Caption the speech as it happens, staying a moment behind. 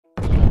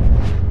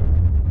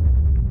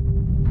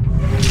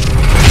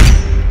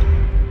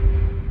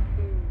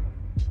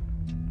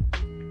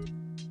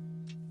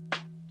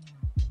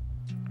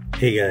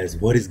Hey guys,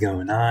 what is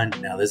going on?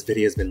 Now this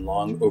video has been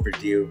long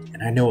overdue,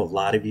 and I know a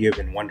lot of you have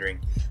been wondering,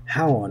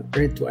 how on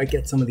earth do I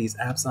get some of these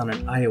apps on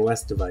an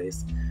iOS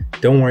device?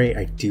 Don't worry,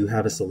 I do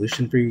have a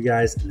solution for you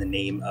guys in the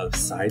name of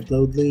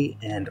Sideloadly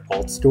and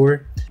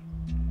AltStore.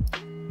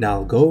 Now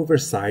I'll go over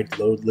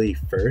Sideloadly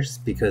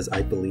first because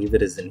I believe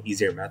it is an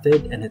easier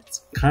method and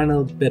it's kind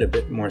of a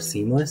bit more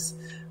seamless.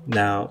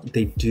 Now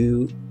they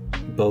do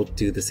both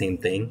do the same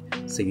thing,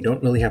 so you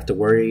don't really have to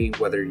worry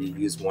whether you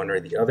use one or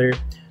the other.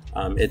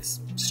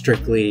 It's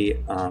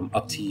strictly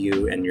up to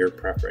you and your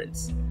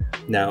preference.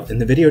 Now, in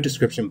the video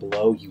description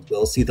below, you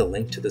will see the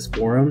link to this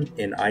forum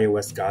in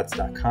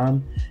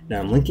iosgods.com. Now,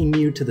 I'm linking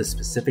you to the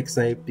specific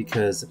site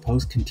because the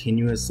post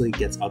continuously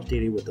gets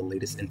updated with the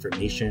latest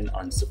information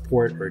on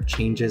support or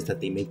changes that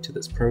they make to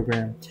this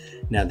program.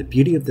 Now, the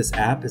beauty of this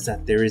app is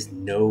that there is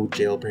no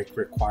jailbreak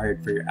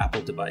required for your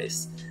Apple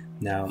device.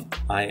 Now,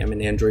 I am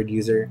an Android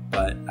user,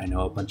 but I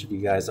know a bunch of you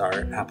guys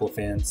are Apple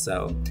fans,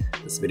 so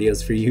this video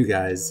is for you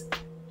guys.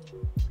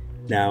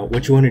 Now,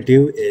 what you want to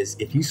do is,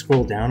 if you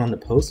scroll down on the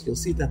post, you'll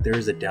see that there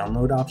is a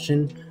download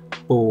option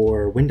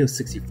for Windows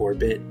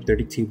 64-bit,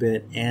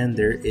 32-bit, and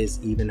there is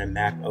even a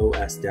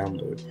macOS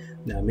download.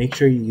 Now, make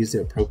sure you use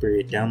the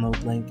appropriate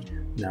download link.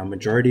 Now,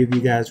 majority of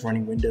you guys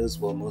running Windows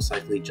will most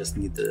likely just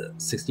need the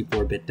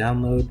 64-bit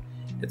download.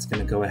 It's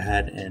going to go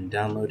ahead and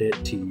download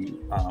it to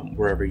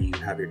wherever you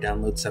have your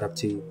download set up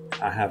to.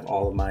 I have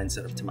all of mine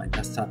set up to my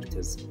desktop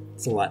because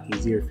it's a lot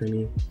easier for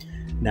me.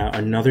 Now,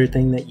 another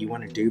thing that you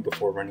want to do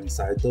before running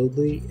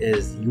Sideloadly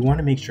is you want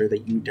to make sure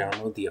that you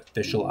download the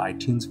official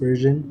iTunes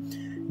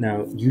version.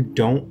 Now, you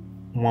don't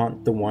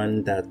want the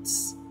one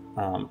that's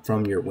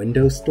from your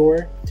Windows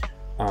store.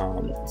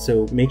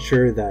 So make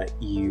sure that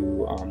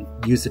you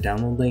use the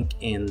download link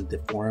in the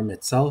forum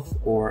itself,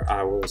 or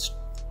I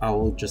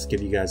will just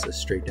give you guys a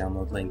straight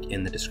download link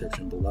in the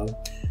description below.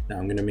 Now,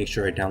 I'm going to make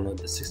sure I download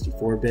the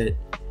 64-bit,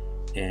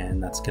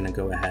 and that's going to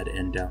go ahead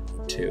and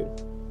download too.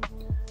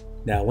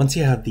 Now, once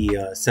you have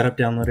the setup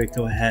downloaded,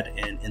 go ahead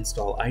and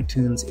install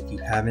iTunes if you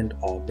haven't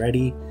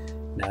already.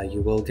 Now,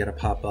 you will get a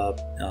pop-up.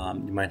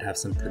 You might have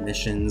some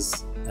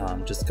permissions.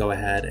 Just go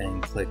ahead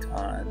and click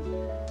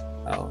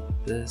on,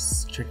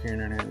 this check your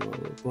internet, blah,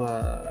 blah,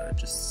 blah.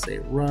 Just say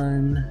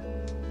run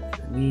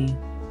for me.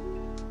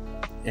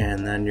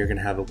 And then you're going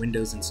to have a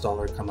Windows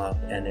installer come up,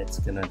 and it's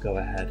going to go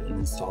ahead and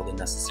install the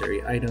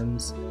necessary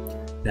items.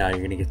 Now, you're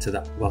going to get to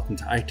the Welcome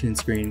to iTunes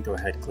screen. Go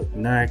ahead, click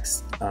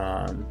Next.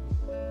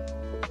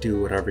 Do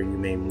whatever you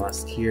may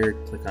must here.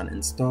 Click on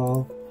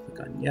install, click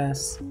on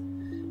yes,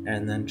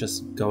 and then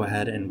just go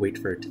ahead and wait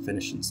for it to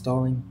finish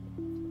installing.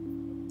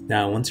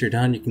 Now, once you're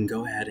done, you can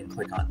go ahead and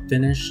click on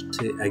finish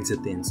to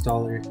exit the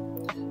installer.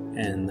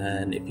 And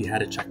then if you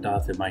had it checked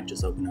off, it might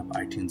just open up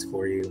iTunes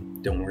for you.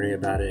 Don't worry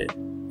about it.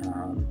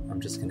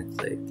 I'm just gonna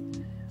click.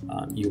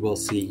 You will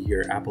see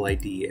your Apple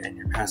ID and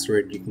your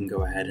password. You can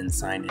go ahead and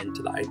sign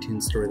into the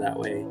iTunes store that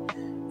way,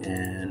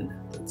 and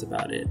that's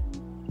about it.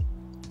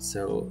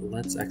 So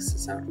let's X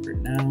this out for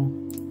now.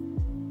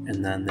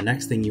 And then the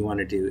next thing you want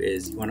to do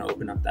is you want to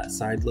open up that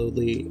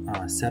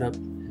Sideloadly setup.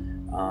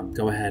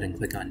 Go ahead and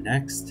click on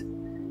next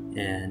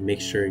and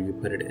make sure you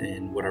put it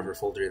in whatever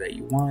folder that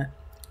you want.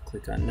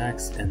 Click on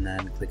next and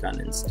then click on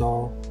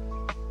install.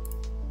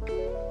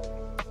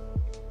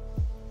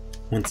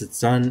 Once it's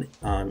done,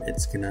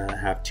 it's gonna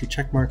have 2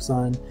 check marks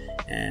on,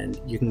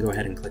 and you can go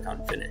ahead and click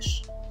on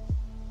finish.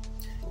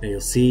 Now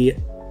you'll see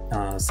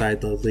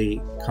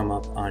Sideloadly come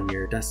up on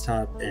your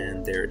desktop,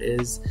 and there it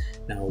is.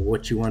 Now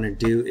what you want to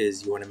do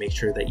is you want to make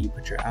sure that you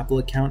put your Apple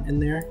account in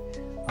there.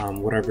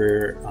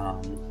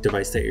 Whatever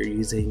device that you're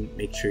using,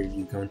 make sure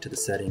you go into the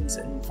settings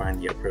and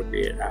find the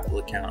appropriate Apple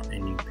account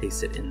and you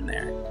paste it in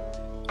there.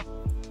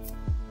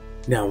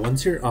 Now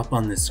once you're up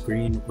on the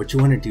screen, what you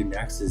want to do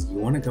next is you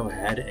want to go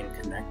ahead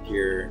and connect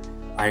your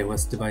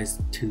iOS device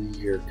to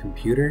your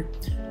computer.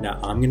 Now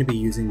I'm going to be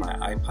using my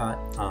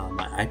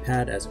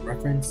iPad as a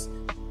reference.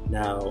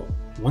 Now,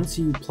 once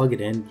you plug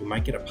it in, you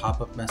might get a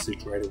pop-up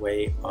message right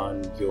away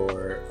on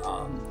your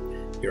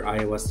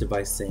iOS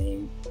device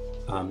saying,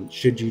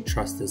 should you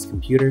trust this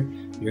computer?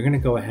 You're going to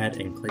go ahead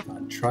and click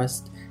on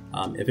trust.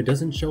 If it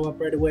doesn't show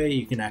up right away,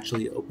 you can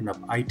actually open up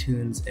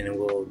iTunes and it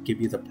will give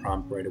you the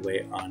prompt right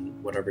away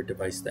on whatever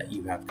device that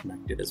you have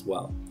connected as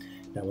well.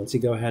 Now, once you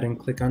go ahead and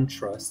click on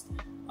trust,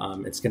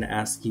 it's going to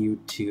ask you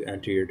to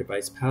enter your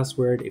device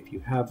password if you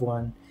have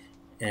one.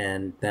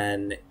 And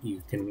then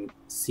you can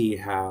see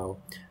how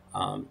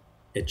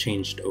it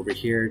changed over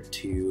here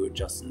to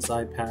Justin's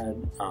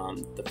iPad,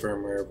 the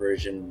firmware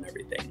version and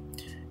everything.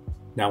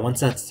 Now once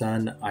that's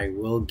done, I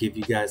will give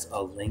you guys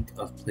a link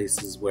of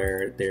places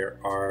where there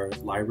are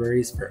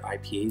libraries for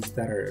IPAs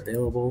that are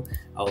available.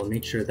 I will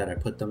make sure that I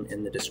put them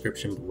in the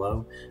description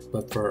below.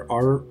 But for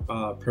our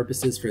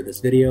purposes for this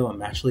video,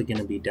 I'm actually going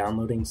to be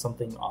downloading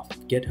something off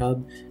of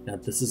GitHub. Now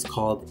this is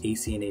called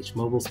ACNHMS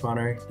Mobile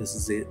Spawner.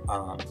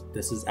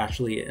 This is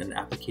actually an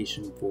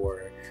application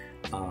for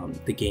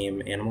the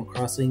game Animal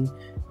Crossing.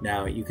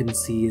 Now you can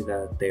see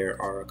that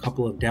there are a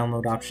couple of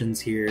download options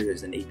here.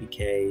 There's an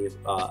APK,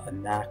 a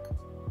Mac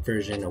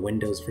version, a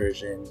Windows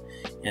version,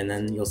 and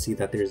then you'll see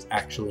that there's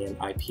actually an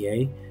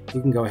IPA.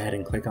 You can go ahead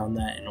and click on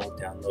that and it'll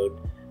download.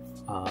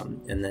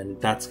 And then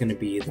that's going to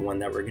be the one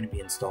that we're going to be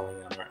installing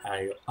on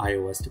our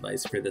iOS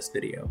device for this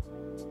video.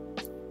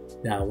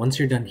 Now, once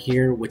you're done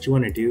here, what you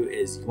want to do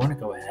is you want to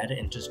go ahead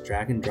and just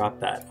drag and drop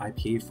that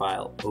IPA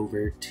file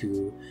over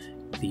to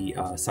the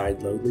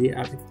Sideloadly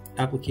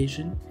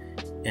application,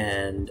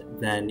 and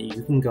then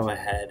you can go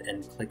ahead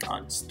and click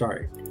on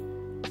Start.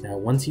 Now,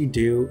 once you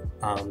do,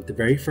 the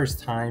very first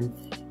time,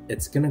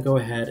 it's going to go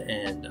ahead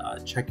and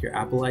check your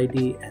Apple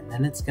ID, and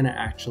then it's going to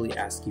actually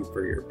ask you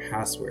for your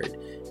password.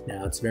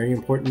 Now, it's very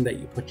important that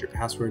you put your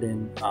password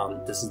in.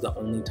 This is the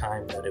only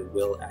time that it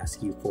will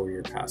ask you for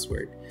your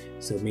password,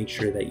 so make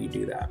sure that you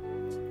do that.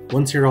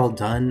 Once you're all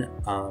done,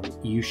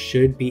 you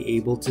should be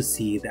able to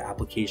see the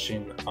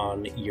application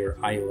on your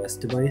iOS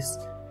device.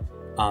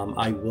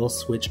 I will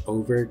switch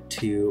over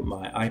to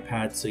my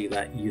iPad so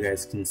that you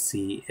guys can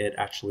see it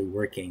actually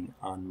working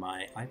on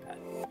my iPad.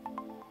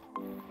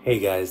 Hey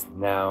guys,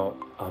 now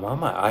I'm on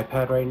my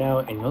iPad right now,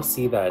 and you'll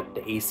see that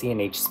the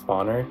ACNH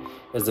spawner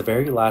is the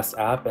very last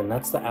app, and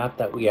that's the app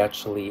that we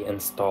actually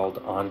installed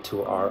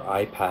onto our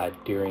iPad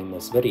during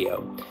this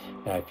video.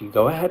 Now if you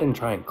go ahead and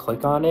try and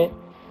click on it,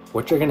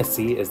 what you're going to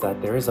see is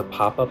that there is a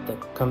pop-up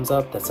that comes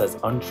up that says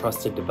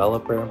untrusted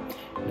developer.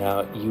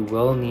 Now you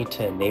will need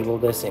to enable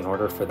this in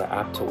order for the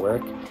app to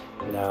work.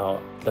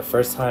 Now the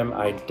first time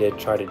I did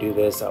try to do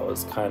this, I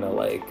was kind of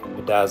like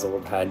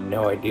bedazzled, had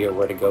no idea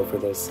where to go for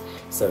this.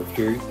 So if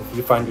you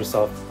find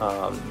yourself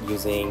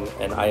using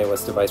an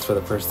iOS device for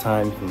the first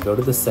time, you can go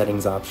to the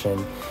settings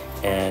option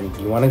and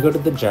you want to go to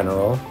the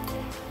general.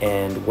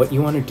 And what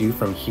you want to do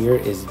from here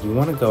is you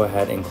want to go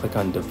ahead and click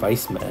on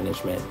device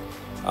management.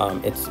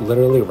 It's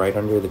literally right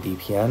under the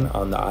VPN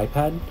on the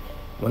iPad.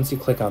 Once you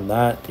click on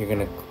that, you're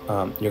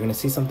gonna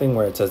see something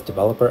where it says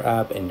developer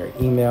app and your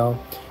email,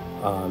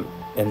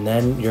 and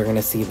then you're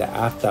gonna see the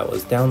app that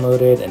was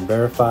downloaded and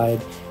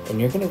verified, and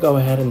you're gonna go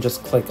ahead and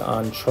just click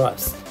on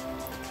trust.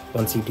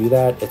 Once you do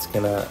that, it's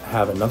gonna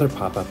have another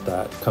pop-up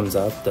that comes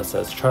up that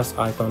says trust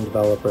iPhone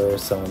developer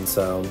so and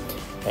so,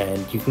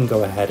 and you can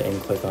go ahead and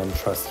click on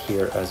trust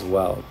here as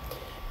well.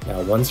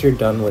 Now once you're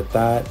done with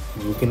that,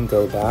 you can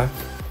go back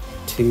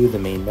to the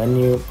main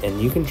menu and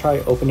you can try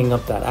opening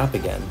up that app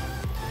again,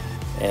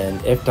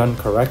 and if done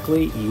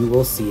correctly, you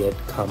will see it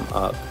come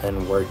up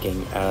and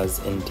working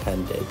as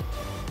intended.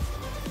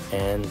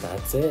 And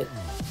that's it.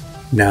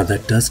 Now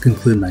that does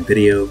conclude my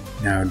video.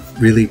 Now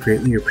I'd really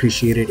greatly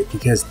appreciate it if you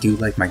guys do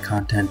like my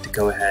content to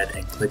go ahead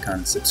and click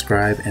on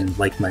subscribe and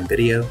like my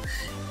video,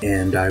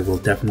 and I will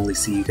definitely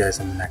see you guys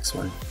on the next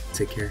one.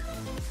 Take care.